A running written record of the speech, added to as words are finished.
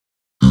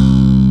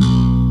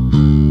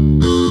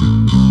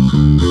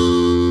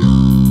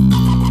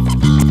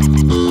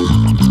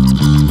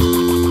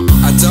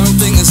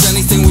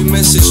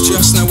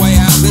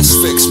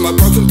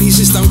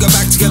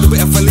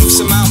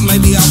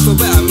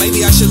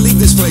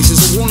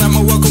places. I've worn out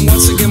my welcome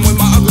once again with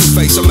my ugly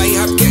face. I may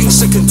have getting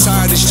sick and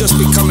tired, it's just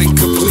becoming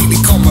completely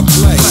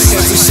commonplace.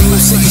 Every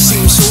single city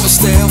seems sort of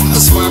stale.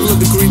 The survival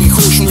of the greedy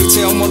cautionary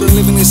tale. Modern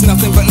living is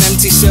nothing but an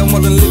empty cell.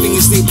 Modern living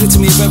is the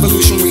epitome of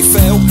evolutionary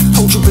fail.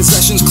 Hold your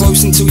possessions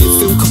close until you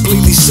feel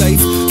completely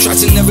safe. Try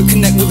to never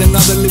connect with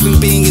another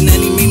living being in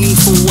any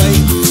meaningful way.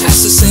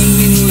 Ask the same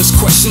meaningless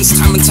questions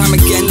time and time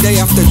again, day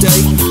after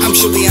day. I'm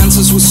sure the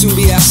answers will soon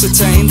be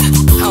ascertained.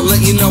 I'll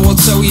let you know, I'll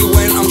tell you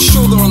when. I'm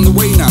sure they're on the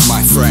way now, my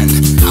friend.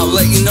 I'll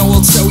let you know,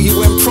 I'll tell you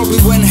when.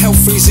 Probably when hell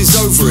freezes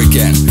over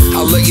again.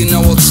 I'll let you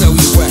know, I'll tell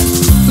you when.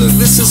 Look,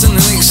 this isn't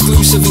an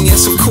exclusive, and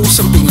yes, of course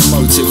I'm being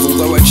emotive.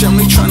 Although I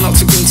generally try not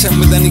to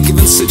contend with any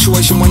given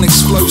situation when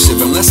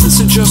explosive, unless it's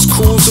a just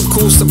cause, of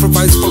course, that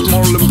provides both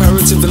moral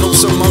imperative and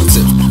also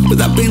motive. With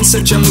that being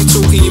said, generally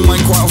talking, you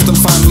might quite often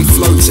find me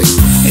floating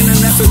in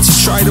an effort to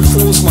try to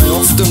pause my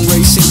often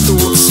racing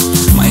thoughts.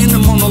 My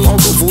inner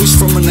monologue or voice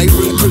from a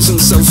neighbouring prison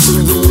cell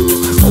through the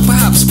wall. Or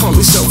perhaps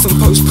partly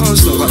self-imposed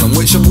personal hell on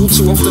which I've all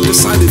too often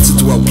decided to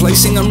dwell,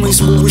 placing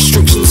unreasonable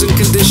restrictions and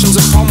conditions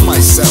upon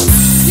myself.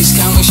 These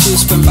countless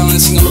years spent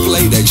balancing on a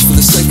blade edge for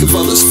the sake of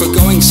others,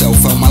 forgoing self.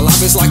 Felt my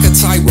life is like a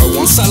tightrope.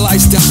 One side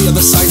lies down, the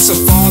other side so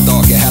far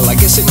darker hell. I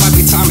guess it might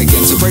be time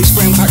again to brace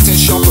brain packed and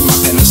sharpen my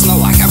pen. It's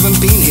not like I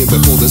haven't been here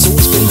before. There's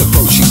always been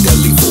approaching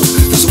deadly war.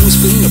 There's always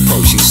been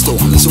approaching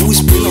storm. There's always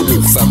been a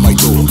wolf at my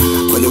door.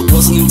 But it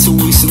wasn't until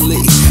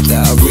recently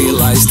that I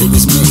realized it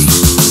was me.